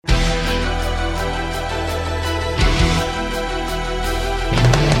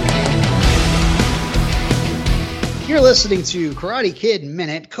You're listening to Karate Kid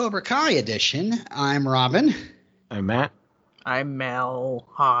Minute Cobra Kai edition. I'm Robin. I'm Matt. I'm Mel.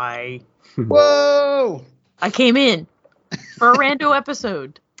 Hi. Whoa! I came in for a rando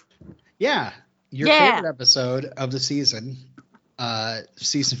episode. Yeah, your favorite episode of the season.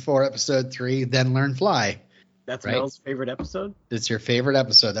 Season 4, episode 3, Then Learn Fly. That's right? Mel's favorite episode? It's your favorite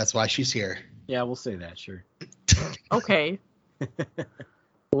episode. That's why she's here. Yeah, we'll say that, sure. Okay.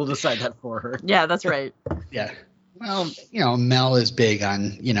 We'll decide that for her. Yeah, that's right. Yeah. Well, Mel is big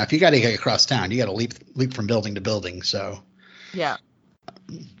on, if you got to get across town, you got to leap from building to building. So, yeah.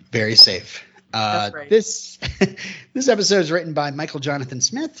 Very safe. That's right. This episode is written by Michael Jonathan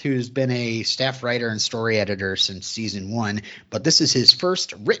Smith, who's been a staff writer and story editor since season 1, but this is his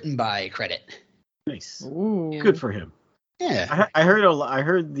first written by credit. Nice. Ooh. Good for him. Yeah. I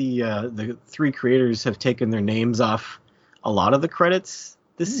heard the 3 creators have taken their names off a lot of the credits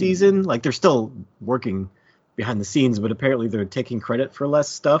this season. Like, they're still working behind the scenes, but apparently they're taking credit for less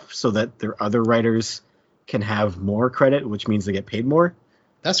stuff so that their other writers can have more credit, which means they get paid more.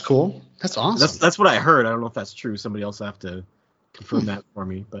 That's cool. That's awesome. That's what I heard. I don't know if that's true. Somebody else will have to confirm that for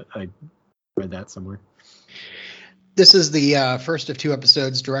me, but I read that somewhere. This is the first of 2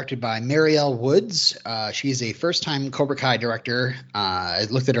 episodes directed by Marielle Woods. She's a first-time Cobra Kai director. I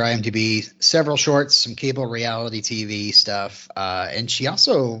looked at her IMDb, several shorts, some cable reality TV stuff, and she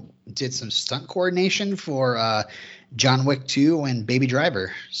also did some stunt coordination for John Wick 2 and Baby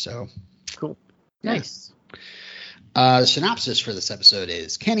Driver. So cool. Nice. The synopsis for this episode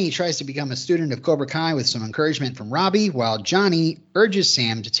is: Kenny tries to become a student of Cobra Kai with some encouragement from Robbie, while Johnny urges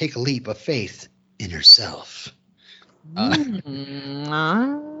Sam to take a leap of faith in herself. The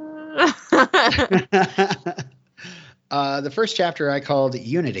first chapter I called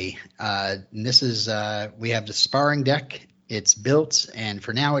Unity. And this is we have the sparring deck. It's built, and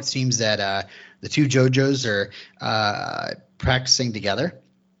for now it seems that the 2 JoJos are practicing together.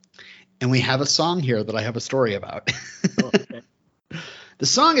 And we have a song here that I have a story about. Okay. The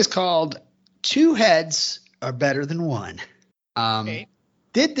song is called "Two Heads Are Better Than One." Okay.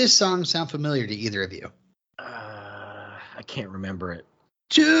 Did this song sound familiar to either of you? I can't remember it.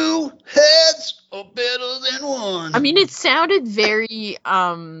 2 heads are better than one. I mean, it sounded very, hey,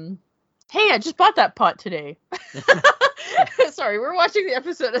 I just bought that pot today. Sorry, we're watching the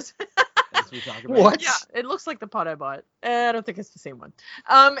episode. As we talk about What? Yeah, it looks like the pot I bought. I don't think it's the same one.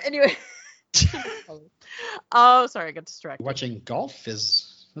 Anyway. Oh, sorry, I got distracted. Watching golf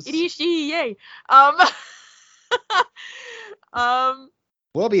is... Yay.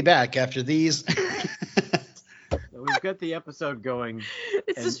 We'll be back after these. We've got the episode going.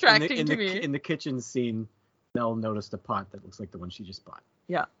 It's distracting to me. me. In the kitchen scene, Mel noticed a pot that looks like the one she just bought.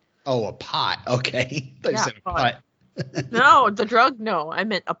 Yeah. Oh, a pot. Okay. I thought you Yeah, said a pot. No, the drug. No, I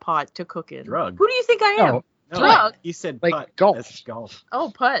meant a pot to cook in. Drug? Who do you think I am? No. Drug. He said Like putt. golf. That's golf.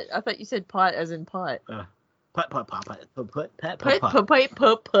 Oh, putt. I thought you said pot as in pot. Putt.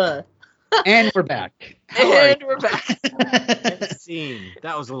 And we're back. And we're back. Scene.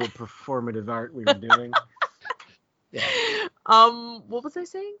 That was a little performative art we were doing. Yeah. What was I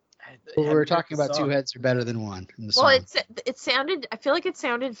saying? We were talking about 2 heads are better than one in the Well, song. it sounded. I feel like it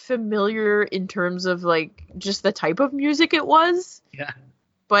sounded familiar in terms of like just the type of music it was. Yeah.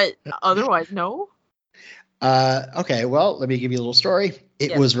 But otherwise, no. Okay, well, let me give you a little story.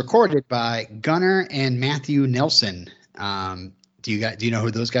 It was recorded by Gunnar and Matthew Nelson. Do you know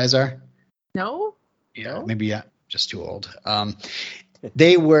who those guys are? No. Yeah, maybe just too old.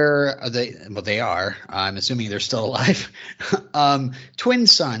 They are. I'm assuming they're still alive. Twin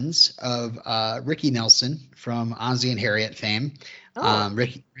sons of Ricky Nelson from Ozzie and Harriet fame. Oh.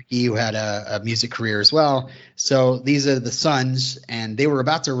 Ricky, who had a music career as well. So these are the sons, and they were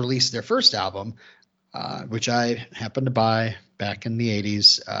about to release their first album, which I happened to buy back in the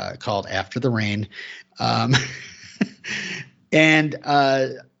 80s, called After the Rain. And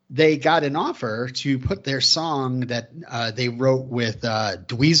they got an offer to put their song that they wrote with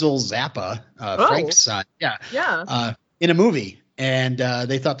Dweezil Zappa, Frank's son, in a movie. And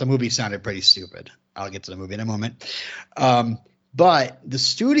they thought the movie sounded pretty stupid. I'll get to the movie in a moment. But the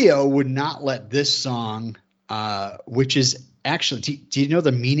studio would not let this song, which is actually, do you know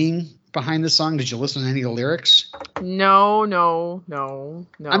the meaning behind the song? Did you listen to any of the lyrics? No.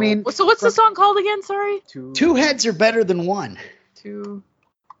 I mean, so what's the song called again? Sorry. 2 heads are better than one. 2.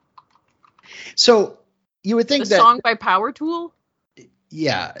 So you would think the that song by Power Tool.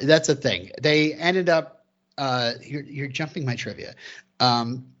 Yeah, that's a thing. They ended up. You're jumping my trivia.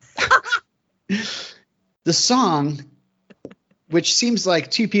 The song, which seems like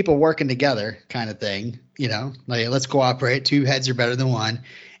 2 people working together kind of thing, like let's cooperate. 2 heads are better than one,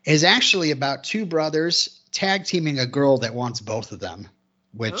 is actually about 2 brothers tag teaming a girl that wants both of them,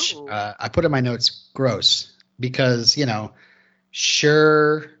 which I put in my notes, gross, because,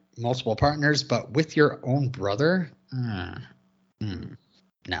 sure, multiple partners, but with your own brother?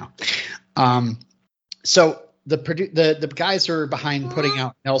 No. So the guys are behind putting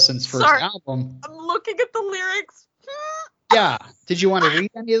out Nelson's first album. I'm looking at the lyrics. Yeah. Did you want to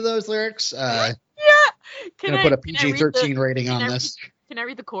read any of those lyrics? Yeah. Can I put a PG-13 rating on this? Can I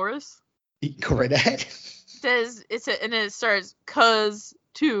read the chorus? Go right ahead. And it starts, 'cause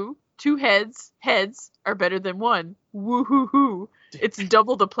two heads are better than one. Woo hoo hoo. It's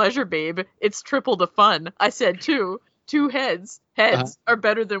double the pleasure, babe. It's triple the fun. I said two heads are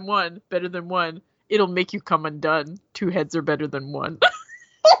better than one. It'll make you come undone. 2 heads are better than one.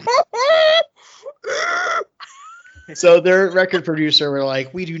 So their record producer were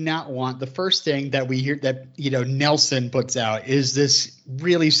like, we do not want the first thing that we hear that, Nelson puts out is this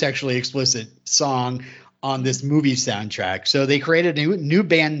really sexually explicit song on this movie soundtrack. So they created a new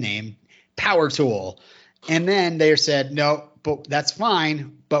band name, Power Tool. And then they said, no, but that's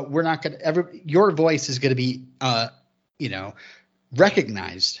fine, but we're not going to your voice is going to be,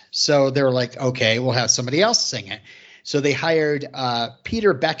 recognized. So they were like, okay, we'll have somebody else sing it. So they hired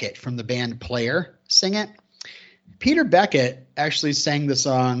Peter Beckett from the band Player sing it. Peter Beckett actually sang the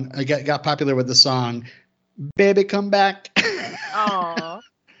song, got popular with the song, Baby Come Back. Aww.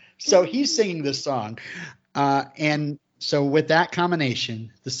 So he's singing this song. And so with that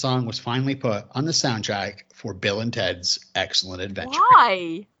combination, the song was finally put on the soundtrack for Bill and Ted's Excellent Adventure.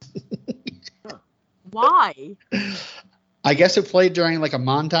 Why? Why? I guess it played during like a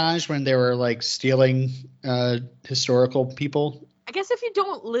montage when they were like stealing historical people. I guess if you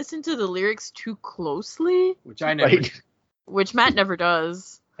don't listen to the lyrics too closely, which I never, which Matt never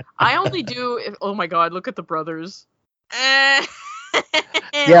does. I only do if. Oh my God! Look at the brothers. Yeah,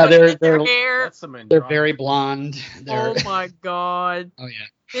 they're hair. They're very blonde. Oh my God! Oh yeah.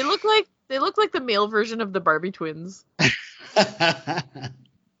 They look like the male version of the Barbie twins.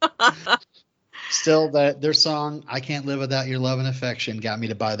 Still, their song "I Can't Live Without Your Love and Affection" got me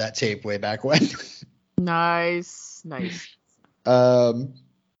to buy that tape way back when. Nice.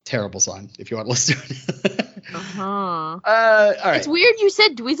 Terrible song if you want to listen to it. All right. It's weird you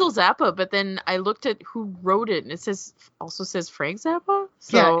said Dweezil Zappa, but then I looked at who wrote it, and it also says Frank Zappa.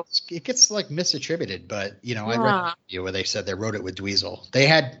 So yeah, it gets like misattributed, but I read an interview where they said they wrote it with Dweezil.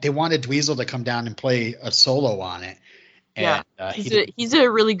 They wanted Dweezil to come down and play a solo on it. And, he's a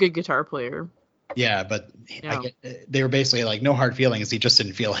really good guitar player. Yeah, but they were basically like no hard feelings. He just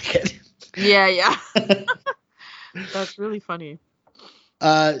didn't feel like it. Yeah. That's really funny.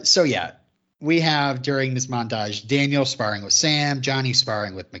 So yeah, we have during this montage Daniel sparring with Sam, Johnny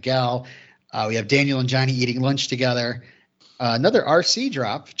sparring with Miguel. We have Daniel and Johnny eating lunch together. Another RC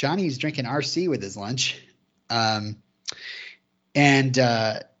drop. Johnny's drinking RC with his lunch. And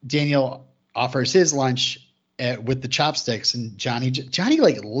Daniel offers his lunch with the chopsticks, and Johnny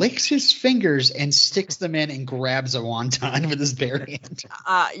like licks his fingers and sticks them in and grabs a wonton with his bare hand.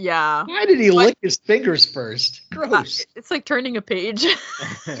 Yeah. Why did he lick his fingers first? Gross. It's like turning a page.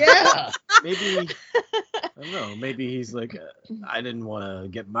 Yeah. Maybe I don't know. Maybe he's like, I didn't want to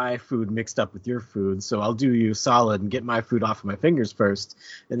get my food mixed up with your food, so I'll do you solid and get my food off of my fingers first.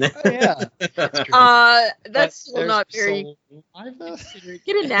 And then that's true. That's still not very considered.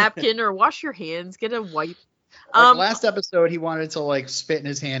 Get a napkin or wash your hands. Get a wipe. Last episode, he wanted to like spit in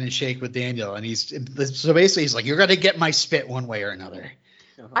his hand and shake with Daniel, and he's like, "You're gonna get my spit one way or another."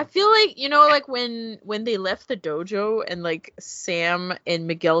 I feel like like when they left the dojo and like Sam and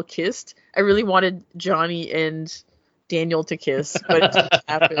Miguel kissed, I really wanted Johnny and Daniel to kiss, but it didn't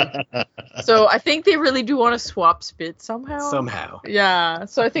happen. So I think they really do want to swap spit somehow. Yeah.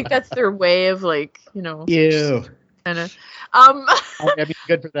 So I think that's their way of like Ew. Kind of. That'd be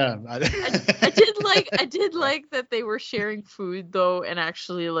good for them. I did like that they were sharing food though, and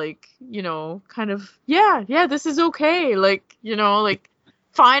actually like kind of this is okay. Like like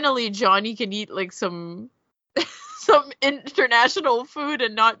finally Johnny can eat like some international food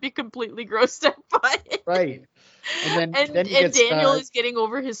and not be completely grossed out by it. Right. And Daniel is getting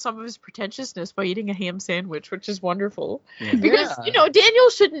over some of his pretentiousness by eating a ham sandwich, which is wonderful. Yeah. Because Daniel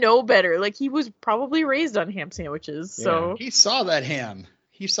should know better. Like he was probably raised on ham sandwiches, so he saw that ham.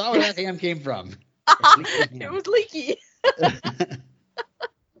 He saw where that ham came from. It was leaky.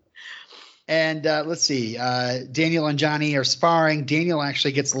 And let's see. Daniel and Johnny are sparring. Daniel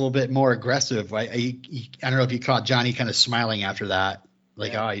actually gets a little bit more aggressive. I don't know if you caught Johnny kind of smiling after that,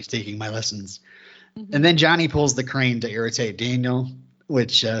 like, he's taking my lessons. Mm-hmm. And then Johnny pulls the crane to irritate Daniel,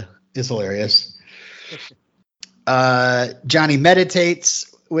 which is hilarious. Johnny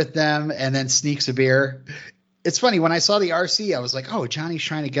meditates with them and then sneaks a beer. It's funny, when I saw the RC, I was like, oh, Johnny's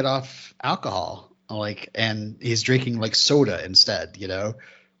trying to get off alcohol, and he's drinking like soda instead,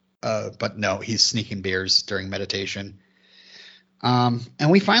 but no, he's sneaking beers during meditation. And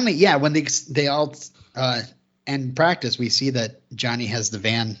we finally, when they all end practice, we see that Johnny has the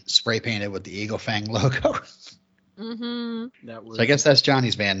van spray painted with the Eagle Fang logo. Mm-hmm. So I guess that's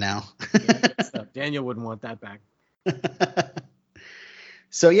Johnny's van now. Daniel wouldn't want that back.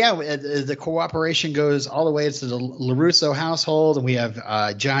 So the cooperation goes all the way to the LaRusso household, and we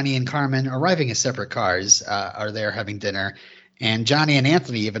have Johnny and Carmen arriving in separate cars, are there having dinner, and Johnny and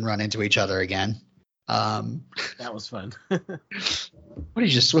Anthony even run into each other again. That was fun. What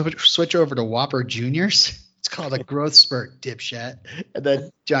did you just switch over to Whopper Juniors? It's called a growth spurt, dipshit. And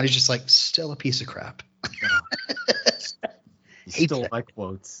then Johnny's just like, still a piece of crap. You stole my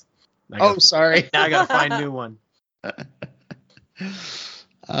quotes. Sorry. Now I gotta find a new one.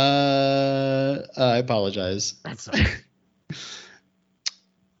 I apologize. That's all right.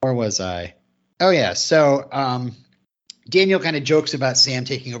 Or was I? Oh yeah. So Daniel kind of jokes about Sam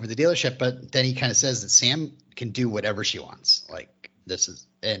taking over the dealership, but then he kind of says that Sam can do whatever she wants. Like this is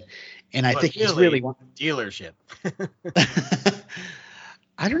and I think he's really dealership.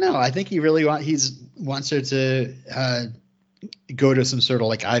 I don't know. I think he really wants her to go to some sort of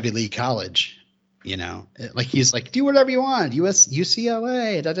like Ivy League college. Like he's like, do whatever you want.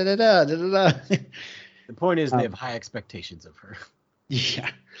 UCLA. Da da da da da da. The point is, they have high expectations of her. Yeah.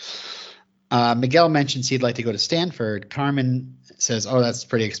 Miguel mentions he'd like to go to Stanford. Carmen says, "Oh, that's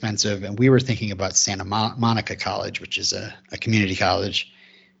pretty expensive." And we were thinking about Santa Monica College, which is a community college.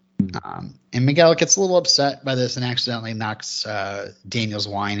 And Miguel gets a little upset by this and accidentally knocks Daniel's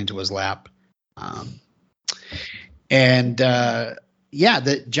wine into his lap.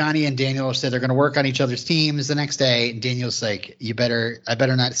 That Johnny and Daniel said they're going to work on each other's teams the next day. And Daniel's like, I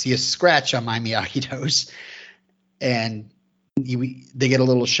better not see a scratch on my Miyagi-Dos. And they get a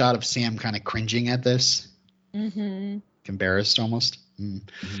little shot of Sam kind of cringing at this. Mm-hmm. Embarrassed almost. Mm.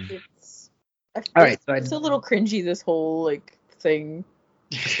 All right. So it's a little cringy, this whole like thing.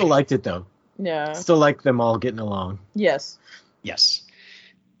 I still liked it though. Yeah. Still like them all getting along. Yes.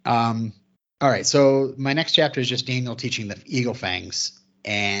 All right, so my next chapter is just Daniel teaching the Eagle Fangs.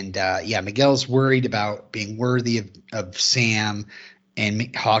 And, Miguel's worried about being worthy of Sam.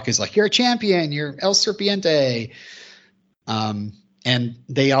 And Hawk is like, you're a champion. You're El Serpiente. And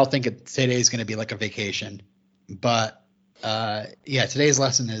they all think today's going to be like a vacation. But, today's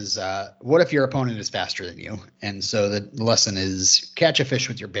lesson is what if your opponent is faster than you? And so the lesson is catch a fish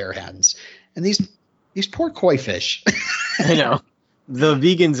with your bare hands. And these poor koi fish. I know. The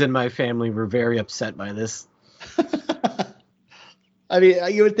vegans in my family were very upset by this. I mean,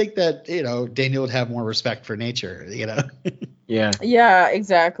 you would think that, Daniel would have more respect for nature, Yeah. Yeah,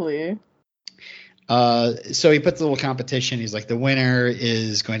 exactly. So he puts a little competition. He's like, the winner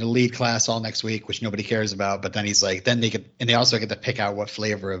is going to lead class all next week, which nobody cares about. But then he's like, they also get to pick out what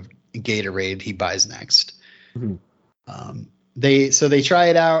flavor of Gatorade he buys next. Mm-hmm. They try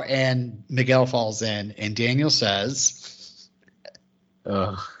it out and Miguel falls in and Daniel says,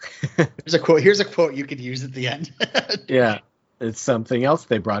 here's a quote you could use at the end. Yeah, it's something else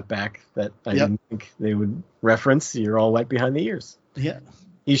they brought back that I didn't think they would reference. You're all wet behind the ears. Yeah,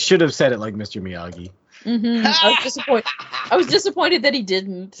 he should have said it like Mr. Miyagi. Mm-hmm. I was disappointed that he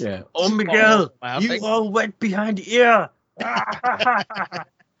didn't. Yeah. Oh, Miguel, you all wet behind the ear.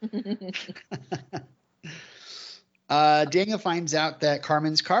 Daniel finds out that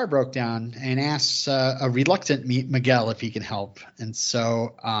Carmen's car broke down and asks a reluctant Miguel if he can help. And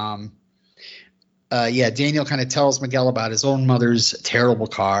so, Daniel kind of tells Miguel about his own mother's terrible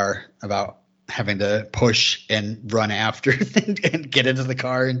car, about having to push and run after and get into the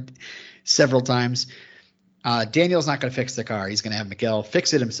car several times. Daniel's not going to fix the car. He's going to have Miguel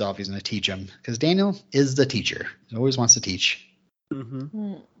fix it himself. He's going to teach him because Daniel is the teacher. He always wants to teach.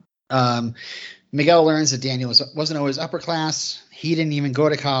 Mm-hmm. Miguel learns that Daniel wasn't always upper class. He didn't even go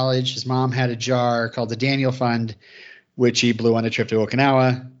to college. His mom had a jar called the Daniel Fund, which he blew on a trip to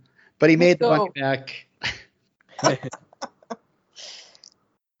Okinawa. But he made the money back. What'd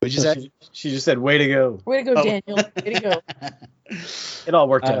you say? She just said, way to go. Way to go, Daniel. Way to go. It all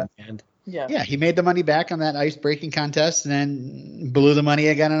worked out in the end. Yeah, he made the money back on that ice breaking contest and then blew the money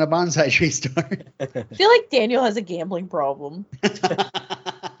again in a bonsai tree store. I feel like Daniel has a gambling problem. It's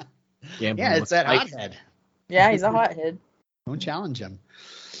that hothead. Yeah, he's a hothead. Don't challenge him.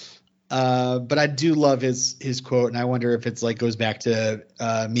 But I do love his quote, and I wonder if it's like goes back to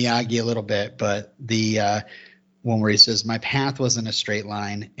Miyagi a little bit. But the one where he says, "My path wasn't a straight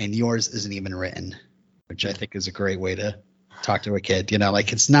line, and yours isn't even written," which I think is a great way to talk to a kid.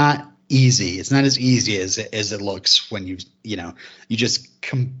 Like it's not easy. It's not as easy as it looks when you just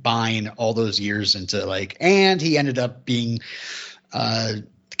combine all those years into like, and he ended up being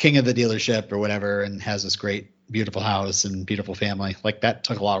king of the dealership or whatever, and has this great, beautiful house and beautiful family. Like that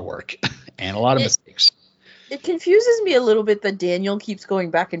took a lot of work and a lot of mistakes. It confuses me a little bit that Daniel keeps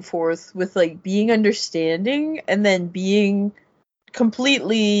going back and forth with like being understanding and then being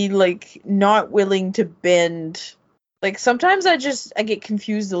completely like not willing to bend. Like sometimes I get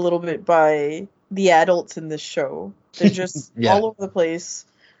confused a little bit by the adults in this show. They're just all over the place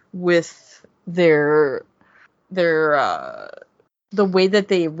with their the way that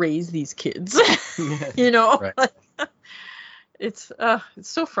they raise these kids. Right. Like, it's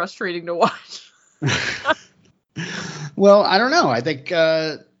so frustrating to watch. Well, I don't know. I think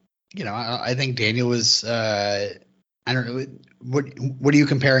I think Daniel was I don't know. What are you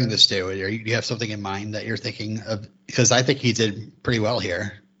comparing this to? Do you have something in mind that you're thinking of? Because I think he did pretty well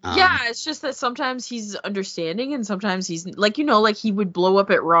here. It's just that sometimes he's understanding and sometimes he's like, like he would blow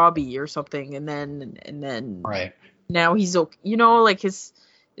up at Robbie or something, and then right now he's okay. Like it's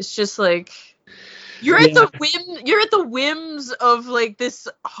just like you're at the whims of like this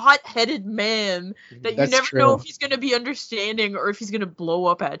hot-headed man that you never know if he's going to be understanding or if he's going to blow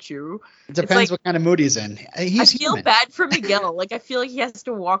up at you. It depends what kind of mood he's in. I feel bad for Miguel. Like I feel like he has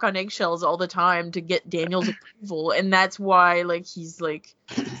to walk on eggshells all the time to get Daniel's approval, and that's why like he's like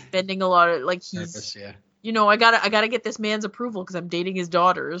spending a lot of like he's I gotta get this man's approval because I'm dating his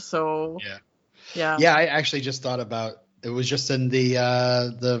daughter. So yeah. I actually just thought about. It was just in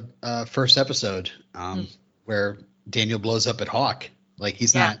the first episode where Daniel blows up at Hawk. Like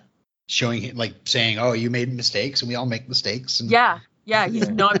he's not showing, like saying, "Oh, you made mistakes, and we all make mistakes." And, he's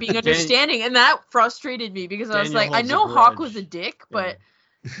not being understanding, and that frustrated me because I was like, I know Hawk was a dick, but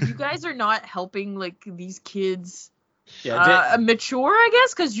you guys are not helping like these kids mature, I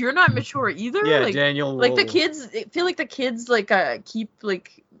guess, because you're not mature either. Yeah, like, Daniel. Like the kids, I feel like the kids like keep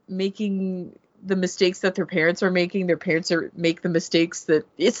like making the mistakes that their parents are making. Their parents make the mistakes that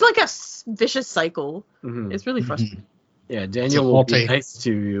it's like a vicious cycle. Mm-hmm. It's really frustrating. Yeah, Daniel will be nice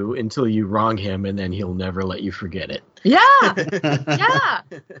to you until you wrong him, and then he'll never let you forget it. Yeah.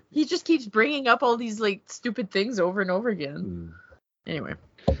 He just keeps bringing up all these like stupid things over and over again. Anyway.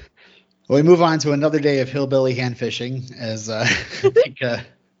 Well, we move on to another day of hillbilly hand fishing as I think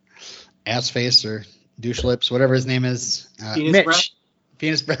Assface or Douche Lips, whatever his name is, Mitch.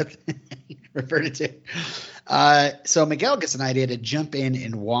 Penis breath referred to. So Miguel gets an idea to jump in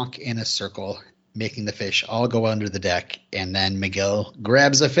and walk in a circle, making the fish all go under the deck, and then Miguel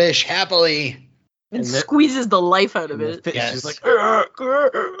grabs a fish happily and squeezes the life out of it. Yes. Like,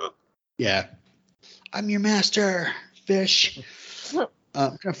 yeah, I'm your master, fish.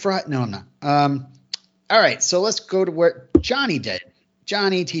 I'm gonna fry. No, I'm not. All right, so let's go to where Johnny did.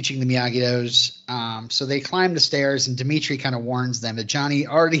 Johnny teaching the Miyagi-Dos. So they climb the stairs, and Dimitri kind of warns them that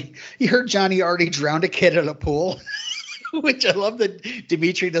he heard Johnny already drowned a kid at a pool, which I love that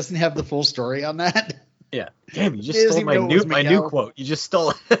Dimitri doesn't have the full story on that. Yeah. Damn, you just stole my new quote. You just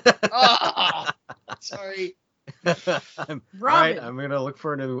stole it. Oh, sorry. All right, I'm going to look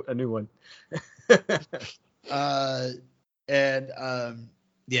for a new one. And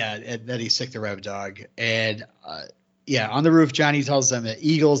that he's sick to rev dog. And on the roof, Johnny tells them that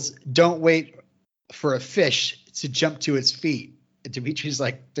eagles don't wait for a fish to jump to its feet. And Dimitri's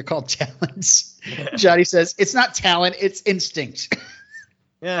like, they're called talons. Yeah. Johnny says, it's not talent, it's instinct.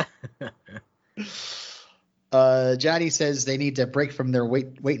 Yeah. Johnny says they need to break from their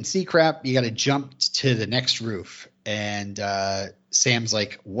wait and see crap. You got to jump to the next roof. And Sam's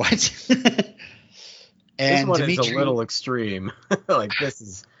like, what? And this one is a little extreme. Like, this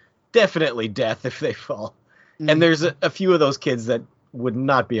is definitely death if they fall. And there's a few of those kids that would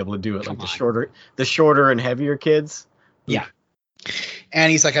not be able to do it, like the shorter and heavier kids. Yeah.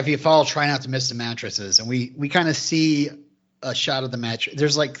 And he's like, if you fall, try not to miss the mattresses. And we kind of see a shot of the mattress.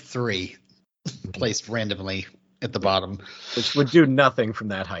 There's like 3 placed randomly at the bottom, which would do nothing from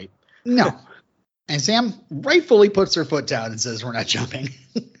that height. No. And Sam rightfully puts her foot down and says, we're not jumping.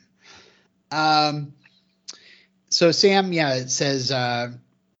 So Sam, says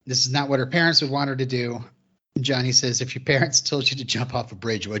this is not what her parents would want her to do. Johnny says, if your parents told you to jump off a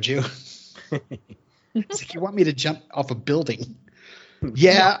bridge, would you? It's like, you want me to jump off a building?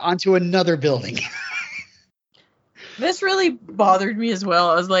 Yeah, onto another building. This really bothered me as well.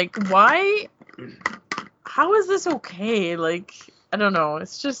 I was like, why? How is this okay? Like, I don't know.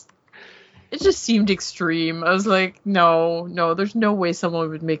 It just seemed extreme. I was like, no, there's no way someone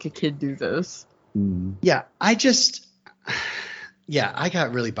would make a kid do this. Yeah, I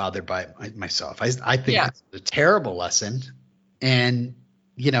got really bothered by it myself. I think it's a terrible lesson. And,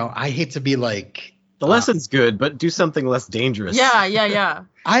 I hate to be like... The lesson's good, but do something less dangerous. Yeah.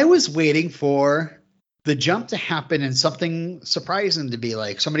 I was waiting for the jump to happen and something surprising to be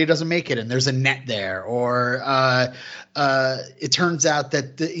like somebody doesn't make it and there's a net there, or it turns out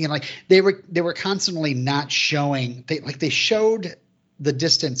that they were constantly not showing. They showed the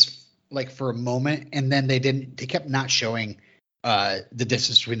distance like for a moment, and then they kept not showing the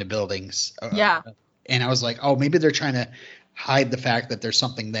distance between the buildings. And I was like, oh, maybe they're trying to hide the fact that there's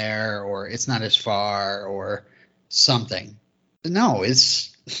something there, or it's not as far, or something. No, it's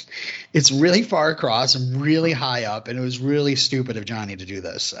really far across and really high up, and it was really stupid of Johnny to do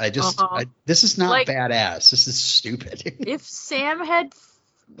this. This is not badass. This is stupid. If Sam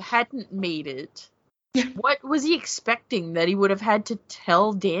hadn't made it, what was he expecting that he would have had to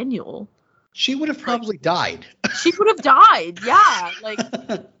tell Daniel? She would have probably died. She would have died. Yeah,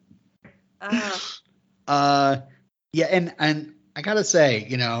 yeah, and I gotta say,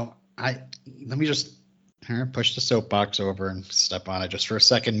 let me just push the soapbox over and step on it just for a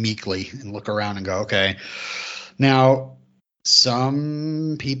second meekly and look around and go, okay. Now,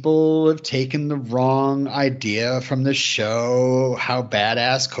 some people have taken the wrong idea from the show how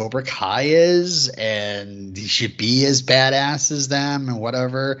badass Cobra Kai is, and he should be as badass as them and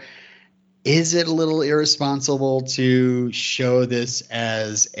whatever. Is it a little irresponsible to show this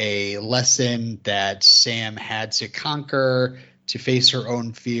as a lesson that Sam had to conquer to face her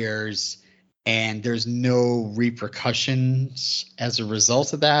own fears, and there's no repercussions as a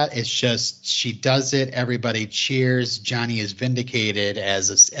result of that? It's just she does it, everybody cheers, Johnny is vindicated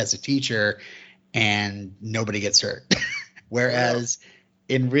as a teacher, and nobody gets hurt. Whereas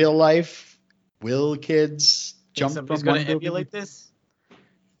in real life, will kids jump from one building? Emulate this?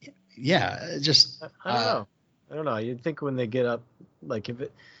 Yeah, just I don't know. You'd think when they get up, like if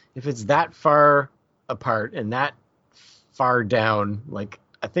it's that far apart and that far down, like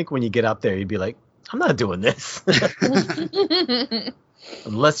I think when you get up there, you'd be like, I'm not doing this.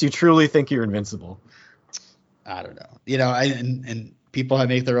 Unless you truly think you're invincible. I don't know. And people have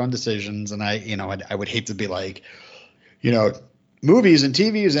make their own decisions, and I would hate to be like, movies and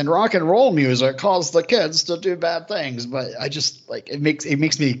TVs and rock and roll music cause the kids to do bad things, but I just it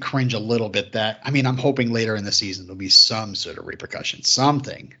makes me cringe a little bit. That I'm hoping later in the season there'll be some sort of repercussion,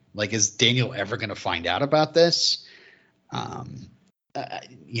 something like, is Daniel ever going to find out about this?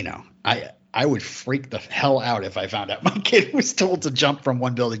 I would freak the hell out if I found out my kid was told to jump from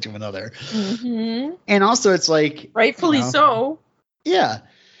one building to another. Mm-hmm. And also it's like, rightfully so. Yeah.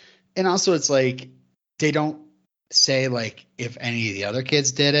 And also it's like, they don't say like if any of the other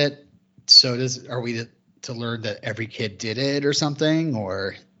kids did it. So are we to learn that every kid did it or something,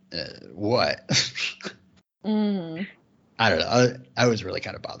 or what? I don't know. I was really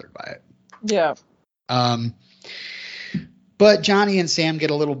kind of bothered by it. Yeah. But Johnny and Sam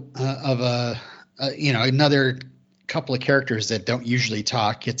get a little of another couple of characters that don't usually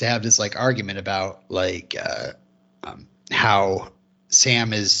talk get to have this like argument about like how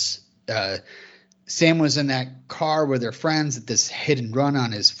Sam was in that car with her friends at this hit and run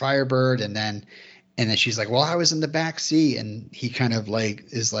on his Firebird, and then she's like, well, I was in the back seat, and he kind of like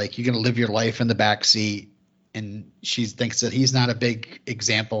is like, you're gonna live your life in the back seat, and she thinks that he's not a big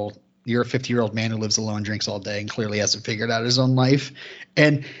example. You're a 50-year-old man who lives alone, drinks all day, and clearly hasn't figured out his own life.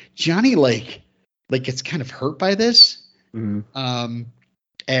 And Johnny like gets kind of hurt by this. Mm-hmm.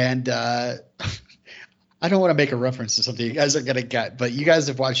 I don't want to make a reference to something you guys are gonna get, but you guys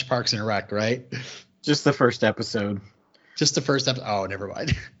have watched Parks and Rec, right? Just the first episode. Just the first episode. Oh, never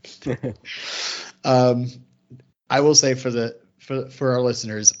mind. I will say for our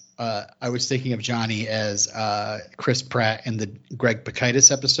listeners, I was thinking of Johnny as Chris Pratt in the Greg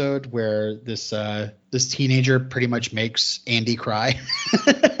Pikitis episode, where this teenager pretty much makes Andy cry.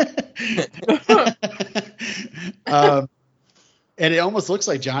 And it almost looks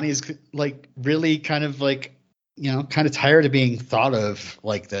like Johnny's like really kind of like, kind of tired of being thought of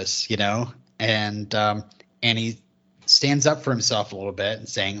like this, and he stands up for himself a little bit and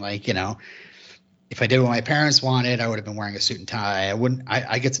saying like, if I did what my parents wanted, I would have been wearing a suit and tie.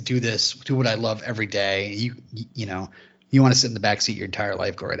 I get to do this, do what I love every day. You want to sit in the back seat your entire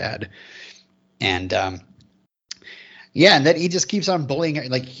life, go right ahead. And, and then he just keeps on bullying her.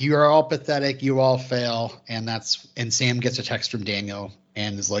 Like, you're all pathetic. You all fail. And Sam gets a text from Daniel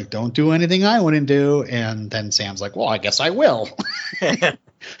and is like, don't do anything I wouldn't do. And then Sam's like, well, I guess I will.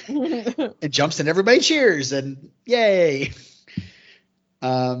 It jumps and everybody cheers and yay.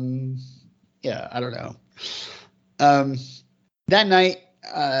 Yeah, I don't know. That night,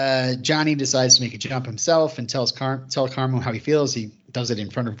 Johnny decides to make a jump himself and tell Carmo how he feels. He does it in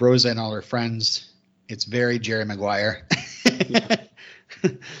front of Rosa and all her friends. It's very Jerry Maguire.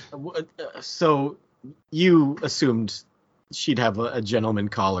 So you assumed she'd have a gentleman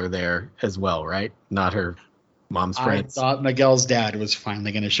caller there as well, right? Not her mom's friends. I thought Miguel's dad was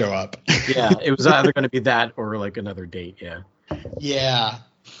finally going to show up. Yeah, it was either going to be that or like another date. Yeah,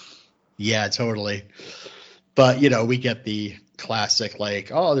 totally. But we get the classic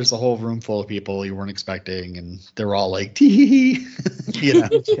like, oh, there's a whole room full of people you weren't expecting, and they're all like, tee.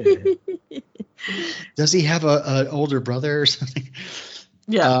 Does he have an older brother or something?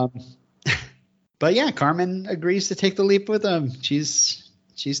 Yeah. But yeah, Carmen agrees to take the leap with him. She's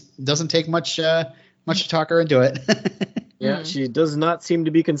doesn't take much to talk her into it. Yeah, she does not seem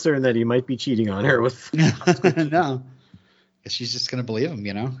to be concerned that he might be cheating on her with. No, she's just gonna believe him,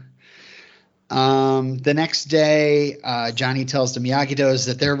 The next day, Johnny tells the Miyagi-Dos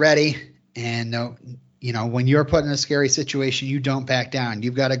that they're ready, and when you're put in a scary situation, you don't back down.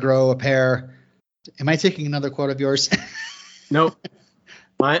 You've got to grow a pair. Am I taking another quote of yours? Nope.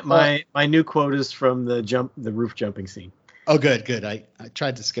 My new quote is from the roof jumping scene. Oh, good. I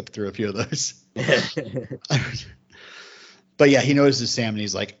tried to skip through a few of those. But yeah, he notices Sam and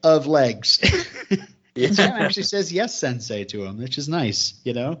he's like, of legs. Sam actually says yes, sensei, to him, which is nice,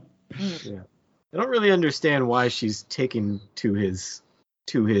 Yeah. I don't really understand why she's taking to his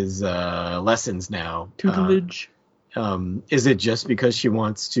lessons now. Tutelage. Is it just because she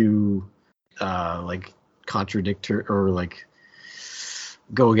wants to contradict her or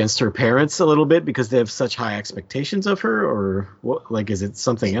go against her parents a little bit because they have such high expectations of her, or what? Is it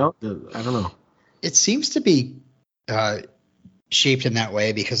something else? I don't know. It seems to be shaped in that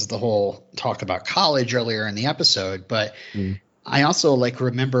way because of the whole talk about college earlier in the episode. But I also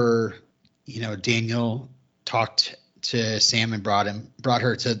remember, Daniel talked to Sam and brought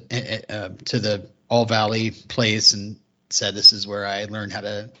her to the All Valley place and said, this is where I learned how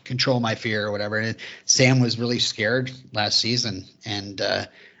to control my fear or whatever. And Sam was really scared last season. And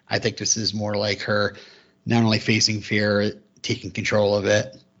I think this is more like her not only facing fear, taking control of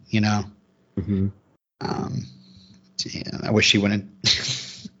it, Mm-hmm. I wish she wouldn't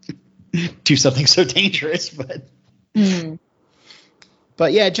do something so dangerous, but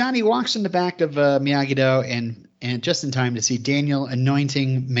but yeah, Johnny walks in the back of Miyagi-Do and just in time to see Daniel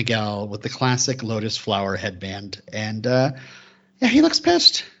anointing Miguel with the classic lotus flower headband. And he looks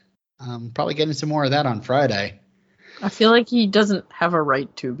pissed. Probably getting some more of that on Friday. I feel like he doesn't have a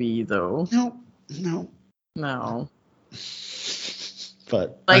right to be, though. No.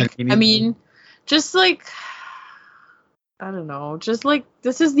 But I don't know,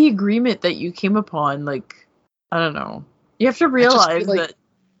 this is the agreement that you came upon. I don't know. You have to realize that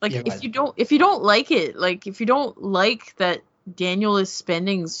if you don't like it, if you don't like that Daniel is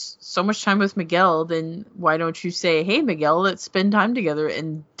spending so much time with Miguel, then why don't you say, hey, Miguel, let's spend time together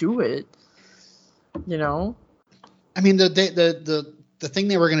and do it? I mean, the thing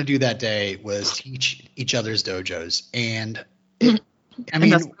they were going to do that day was teach each other's dojos, and that's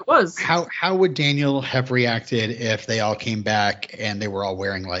what it was. How would Daniel have reacted if they all came back and they were all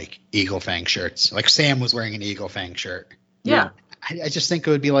wearing Eagle Fang shirts? Sam was wearing an Eagle Fang shirt. Yeah. I just think it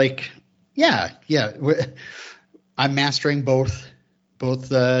would be I'm mastering both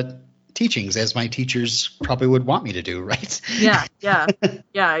teachings as my teachers probably would want me to do, right? Yeah,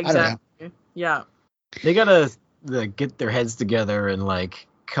 exactly. Yeah. They gotta get their heads together and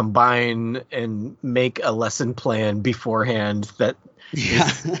combine and make a lesson plan beforehand that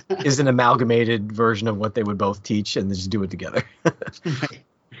is an amalgamated version of what they would both teach, and just do it together. Right.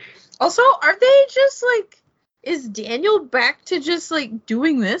 Also, are they just is Daniel back to just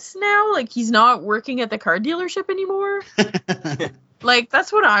doing this now? He's not working at the car dealership anymore?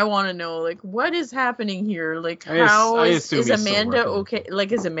 That's what I want to know. What is happening here? How is Amanda okay?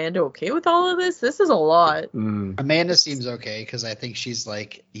 Is Amanda okay with all of this? This is a lot. Amanda seems okay because I think she's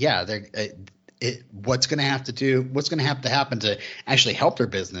what's going to have to happen to actually help their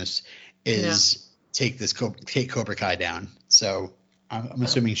business is take Cobra Kai down. So I'm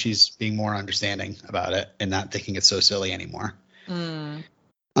assuming she's being more understanding about it and not thinking it's so silly anymore. The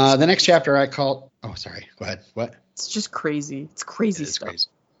next chapter I called. Oh, sorry. Go ahead. What? It's just crazy. It's crazy stuff. Crazy.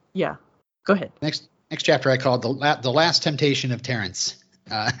 Yeah. Go ahead. Next chapter I called the last temptation of Terrence.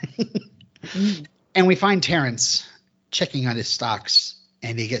 And we find Terrence checking on his stocks,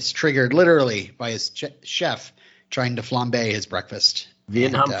 and he gets triggered literally by his chef trying to flambe his breakfast.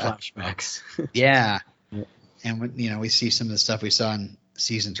 Vietnam flashbacks. Yeah. And we see some of the stuff we saw in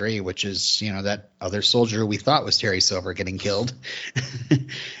season 3, which is that other soldier we thought was Terry Silver getting killed,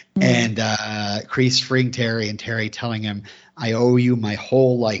 and Kreese freeing Terry, and Terry telling him, "I owe you my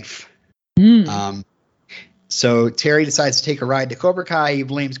whole life." So Terry decides to take a ride to Cobra Kai. He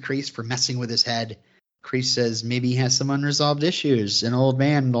blames Kreese for messing with his head, Kreese says maybe he has some unresolved issues. An old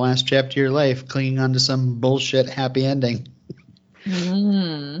man in the last chapter of your life clinging on to some bullshit happy ending.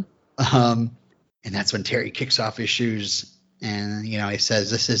 And that's when Terry kicks off his shoes and, he says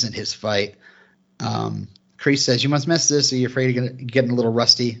this isn't his fight. Kreese says, you must miss this. Are you afraid of getting a little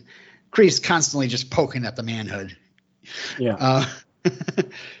rusty? Kreese constantly just poking at the manhood. Yeah.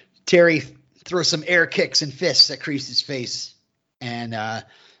 Terry throws some air kicks and fists at Kreese's face and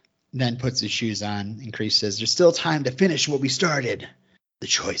then puts his shoes on. And Kreese says, there's still time to finish what we started. The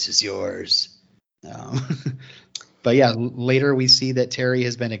choice is yours. But yeah, later we see that Terry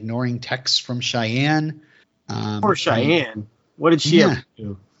has been ignoring texts from Cheyenne. Poor Cheyenne. What did she have to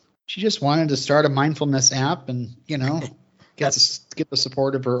do? She just wanted to start a mindfulness app and, get the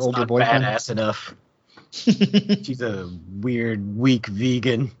support of her older boyfriend. Badass enough. She's a weird, weak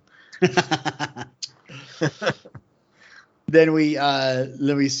vegan. Then we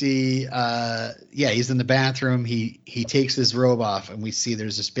see he's in the bathroom. He takes his robe off and we see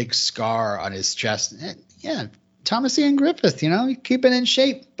there's this big scar on his chest. Yeah, Thomas Ian Griffith, keeping in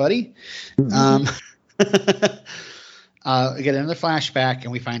shape, buddy. We get another flashback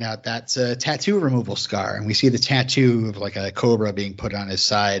and we find out that's a tattoo removal scar, and we see the tattoo of like a cobra being put on his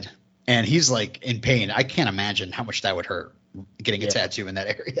side, and he's like in pain. I can't imagine how much that would hurt, getting a tattoo in that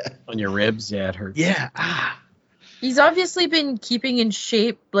area. On your ribs, yeah, it hurts. Yeah. He's obviously been keeping in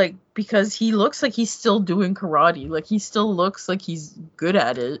shape, like, because he looks like he's still doing karate. Like, he still looks like he's good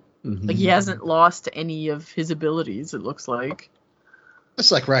at it. Mm-hmm. Like, he hasn't lost any of his abilities, it looks like.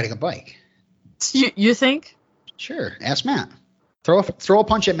 It's like riding a bike. You think? Sure. Ask Matt. Throw a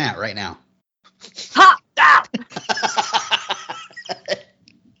punch at Matt right now. Ha! Ah!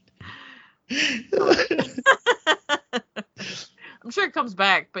 I'm sure it comes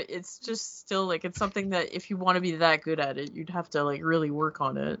back, but it's just still like it's something that if you want to be that good at it, you'd have to like really work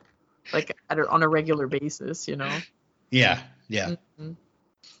on it, like on a regular basis, Yeah. Mm-hmm.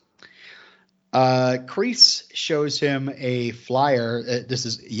 Kreese shows him a flyer. This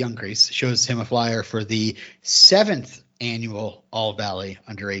is young Kreese shows him a flyer for the 7th annual All Valley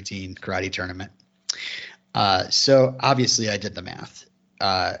Under-18 karate tournament. So obviously I did the math.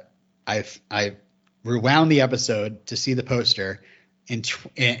 I rewound the episode to see the poster,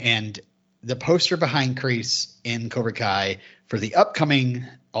 and the poster behind Kreese in Cobra Kai for the upcoming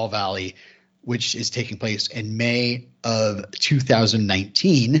All Valley, which is taking place in May of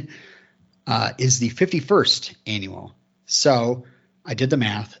 2019, is the 51st annual. So I did the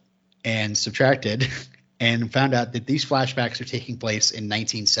math and subtracted and found out that these flashbacks are taking place in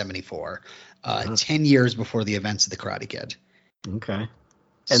 1974, 10 years before the events of the Karate Kid. Okay.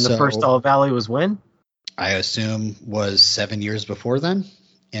 And the first All Valley was when? I assume was 7 years before then,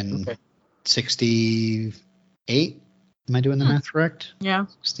 in 68. Am I doing the math correct? Yeah.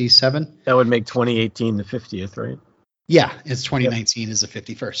 67. That would make 2018 the 50th, right? Yeah, it's 2019 is the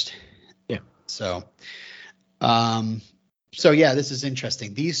 51st. Yeah. So yeah, this is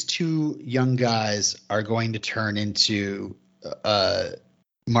interesting. These two young guys are going to turn into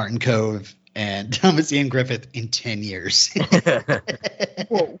Martin Kove and Thomas Ian Griffith in 10 years.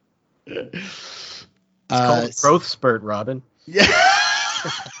 Whoa. It's called a growth spurt, Robin. Yeah.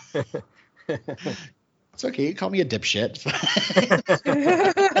 It's okay. You call me a dipshit.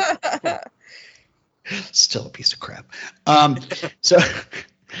 Still a piece of crap.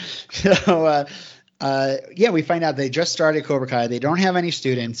 We find out they just started Cobra Kai. They don't have any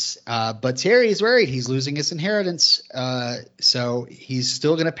students, but Terry's worried. He's losing his inheritance. So he's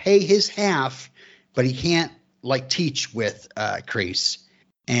still going to pay his half, but he can't teach with Kreese.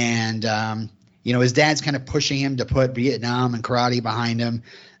 And, his dad's kind of pushing him to put Vietnam and karate behind him.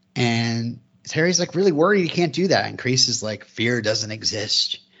 And Terry's really worried he can't do that. And Kreese is like, fear doesn't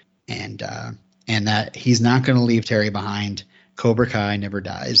exist. And that he's not going to leave Terry behind. Cobra Kai never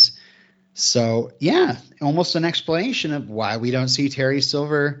dies. So, yeah, almost an explanation of why we don't see Terry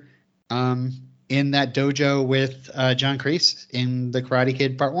Silver in that dojo with John Kreese in The Karate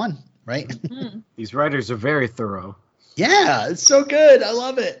Kid Part 1, right? Mm-hmm. These writers are very thorough. Yeah, it's so good. I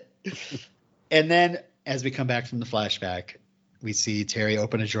love it. And then as we come back from the flashback, we see Terry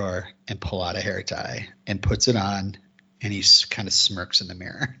open a drawer and pull out a hair tie and puts it on, and he kind of smirks in the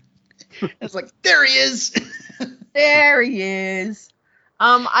mirror. It's like, there he is. There he is.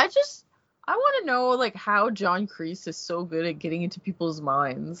 I want to know how John Kreese is so good at getting into people's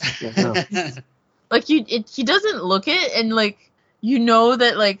minds. Yeah. He doesn't look it, and that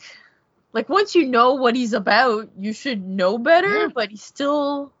once you know what he's about, you should know better. Yeah. But he's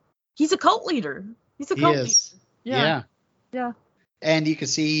a cult leader. He's a cult leader. Yeah. And you can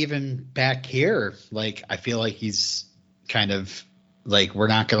see even back here, I feel like he's kind of like, we're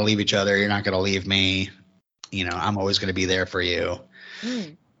not going to leave each other. You're not going to leave me. You know, I'm always going to be there for you.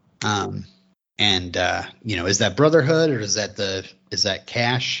 And you know, is that brotherhood or is that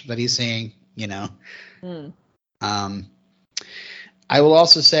cash that he's saying? You know. I will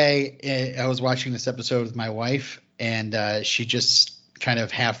also say I was watching this episode with my wife, and she just kind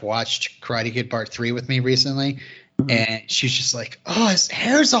of half watched Karate Kid Part 3 with me recently, and she's just like, "Oh, his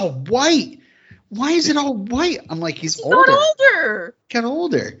hair's all white. Why is it all white?" I'm like, he's older. Got older. Got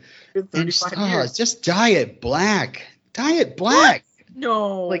older. And just dye it black. Dye it black. What?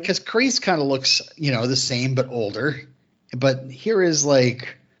 No. Like, because Kreese kind of looks, you know, the same but older. But here is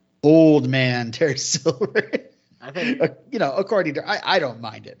like old man Terry Silver. I think, you know, according to I don't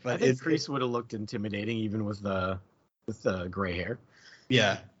mind it, but I think Kreese would have looked intimidating even with the gray hair.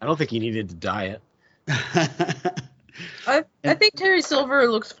 Yeah, I don't think he needed to dye it. I think Terry Silver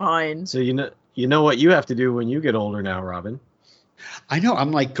looks fine. So you know what you have to do when you get older now, Robin. I know.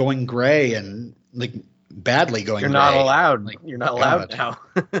 I'm like going gray and like badly going. You're gray. not allowed. Like, you're not allowed now.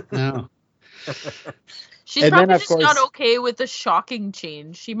 No. She's probably just not okay with the shocking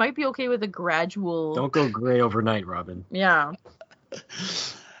change. She might be okay with a gradual. Don't go gray overnight, Robin. Yeah.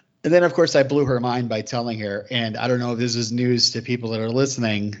 And then, of course, I blew her mind by telling her, and I don't know if this is news to people that are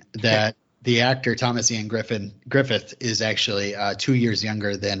listening, that the actor Thomas Ian Griffith is actually 2 years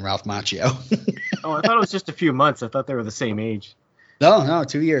younger than Ralph Macchio. Oh, I thought it was just a few months. I thought they were the same age. No,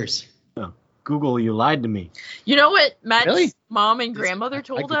 2 years. Oh, Google, you lied to me. You know what Matt's mom and grandmother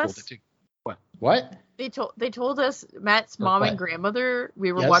told us? What? They told us Matt's mom and grandmother,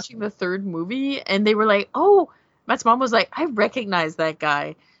 we were watching the third movie, and they were like, oh, Matt's mom was like, I recognize that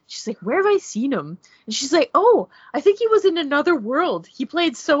guy. She's like, where have I seen him? And she's like, oh, I think he was in Another World. He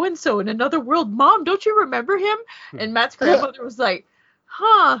played so-and-so in Another World. Mom, don't you remember him? And Matt's grandmother was like,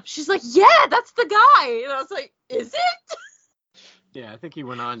 huh. She's like, yeah, that's the guy. And I was like, is it? Yeah, I think he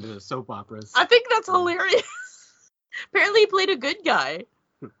went on to soap operas. I think that's hilarious. Apparently he played a good guy.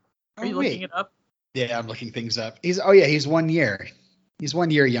 Are you looking it up? Yeah, I'm looking things up. He's 1 year. He's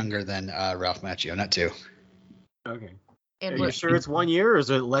 1 year younger than Ralph Macchio, not 2. Okay. Are you sure it's 1 year, or is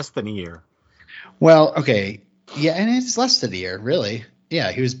it less than a year? Well, okay. Yeah, and it's less than a year, really.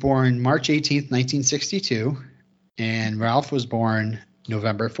 Yeah, he was born March 18th, 1962, and Ralph was born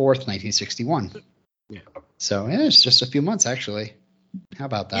November 4th, 1961. Yeah. So, yeah, it's just a few months, actually. How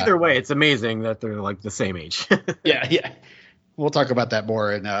about that? Either way, it's amazing that they're like the same age. Yeah. We'll talk about that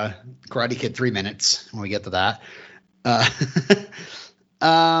more in Karate Kid 3 minutes when we get to that.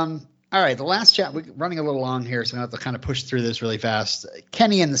 All right, the last chat, we're running a little long here, so I'm going to have to kind of push through this really fast.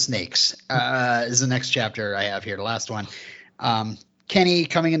 Kenny and the Snakes is the next chapter I have here, the last one. Kenny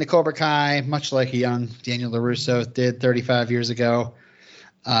coming into Cobra Kai, much like a young Daniel LaRusso did 35 years ago.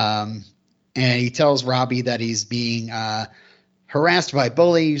 And he tells Robbie that he's being harassed by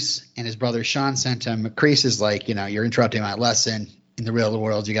bullies, and his brother Sean sent him. Kreese is like, you know, you're interrupting my lesson. In the real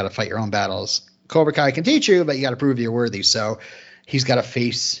world, you got to fight your own battles. Cobra Kai can teach you, but you got to prove you're worthy. So he's got to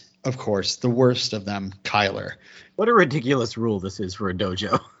face, of course, the worst of them, Kyler. What a ridiculous rule this is for a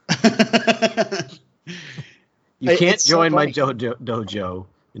dojo. You can't join my dojo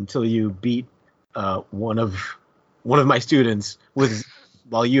until you beat one of my students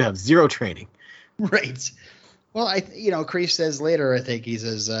while you have zero training. Right. Well, Kreese says later, I think he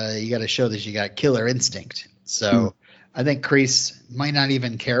says, you got to show that you got killer instinct. So I think Kreese might not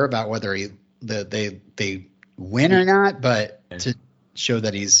even care about whether they win or not, but to show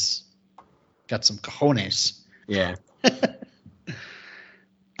that he's got some cojones. Yeah.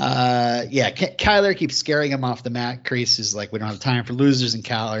 Kyler keeps scaring him off the mat. Kreese is like, we don't have time for losers and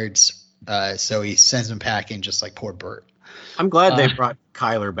cowards. So he sends him packing just like poor Bert. I'm glad they brought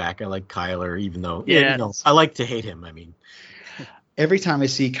Kyler back. I like Kyler, even though I like to hate him. I mean, every time I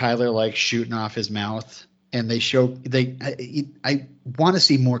see Kyler like shooting off his mouth, and I want to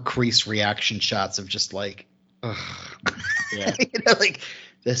see more Kreese reaction shots of just like, ugh. Yeah, like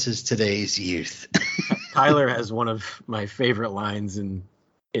this is today's youth. Kyler has one of my favorite lines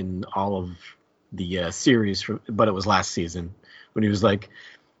in all of the series, but it was last season when he was like,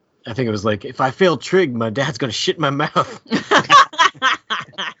 I think it was like, if I fail Trig, my dad's going to shit in my mouth.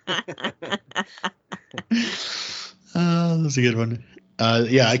 Oh, that's a good one.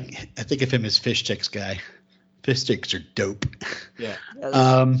 I think of him as fish sticks guy. Fish sticks are dope. Yeah.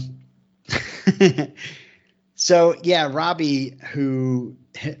 So, Robbie, who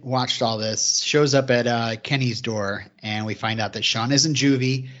watched all this, shows up at Kenny's door, and we find out that Sean is in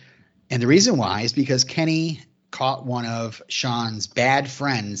juvie. And the reason why is because Kenny caught one of Sean's bad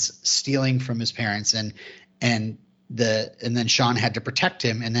friends stealing from his parents, and then Sean had to protect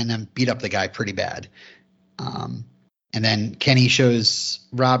him and then beat up the guy pretty bad. And then Kenny shows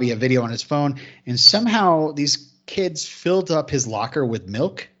Robbie a video on his phone, and somehow these kids filled up his locker with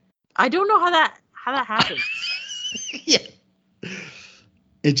milk. I don't know how that happened. Yeah.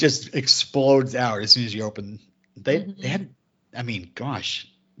 It just explodes out as soon as you open. They had, I mean, gosh,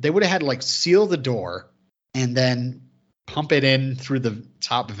 they would have had to like seal the door and then pump it in through the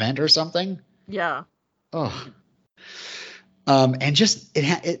top vent or something. Yeah. Oh. And just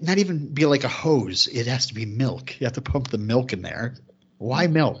it not even be like a hose. It has to be milk. You have to pump the milk in there. Why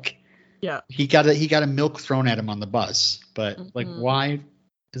milk? Yeah. He got a milk thrown at him on the bus, but like, why?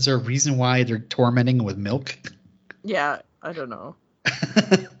 Is there a reason why they're tormenting with milk? Yeah, I don't know.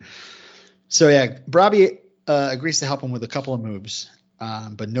 So yeah, Robbie agrees to help him with a couple of moves,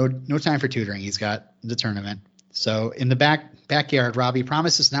 but no time for tutoring. He's got the tournament. So in the backyard, Robbie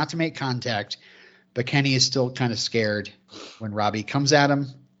promises not to make contact, but Kenny is still kind of scared when Robbie comes at him,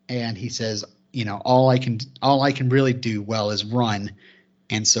 and he says, you know, all I can really do well is run.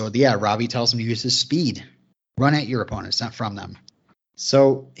 And so yeah, Robbie tells him to use his speed, run at your opponents, not from them.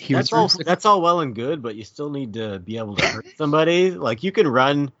 So that's all well and good, but you still need to be able to hurt somebody. Like you can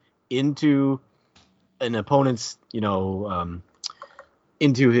run into an opponent's, you know,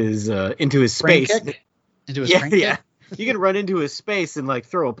 into his space. Into his yeah. You can run into his space and like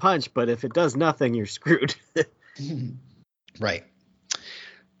throw a punch, but if it does nothing, you're screwed. Right.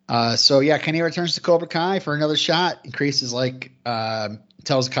 So yeah, Kenny returns to Cobra Kai for another shot. Increases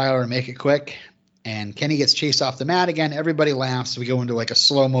tells Kyler to make it quick. And Kenny gets chased off the mat again. Everybody laughs. We go into like a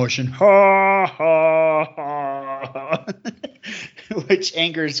slow motion, ha, ha, ha, which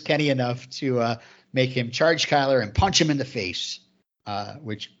angers Kenny enough to make him charge Kyler and punch him in the face,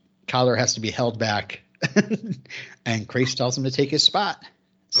 which Kyler has to be held back. And Grace tells him to take his spot.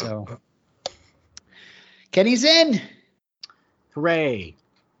 So Kenny's in. Hooray.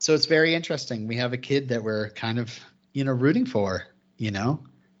 So it's very interesting. We have a kid that we're kind of, you know, rooting for, you know,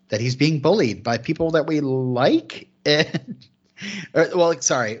 that he's being bullied by people that we like. At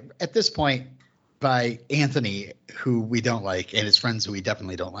this point, by Anthony, who we don't like, and his friends who we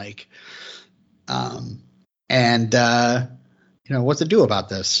definitely don't like. You know, what to do about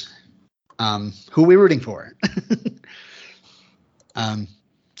this. Who are we rooting for? All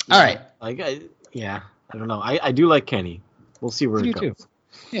right. I don't know. I do like Kenny. We'll see where it goes. Too.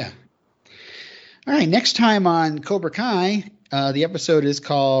 Yeah. All right. Next time on Cobra Kai, the episode is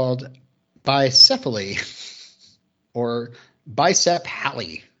called Bicephaly or Bicep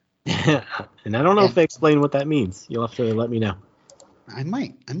Halley. And I don't know if they explain what that means. You'll have to let me know. I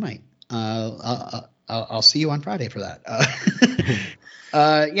might. I'll see you on Friday for that.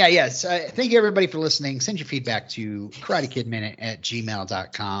 Yes. Thank you everybody for listening. Send your feedback to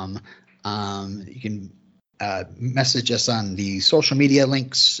KarateKidMinute@gmail.com. You can message us on the social media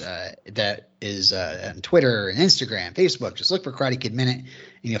links that is on Twitter and Instagram, Facebook. Just look for Karate Kid Minute and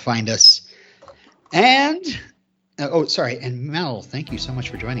you'll find us. And and Mel, thank you so much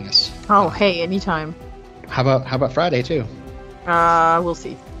for joining us. Oh, hey, anytime. How about Friday too? We'll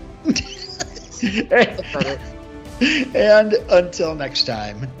see. And until next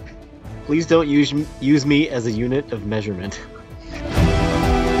time, please don't use me as a unit of measurement.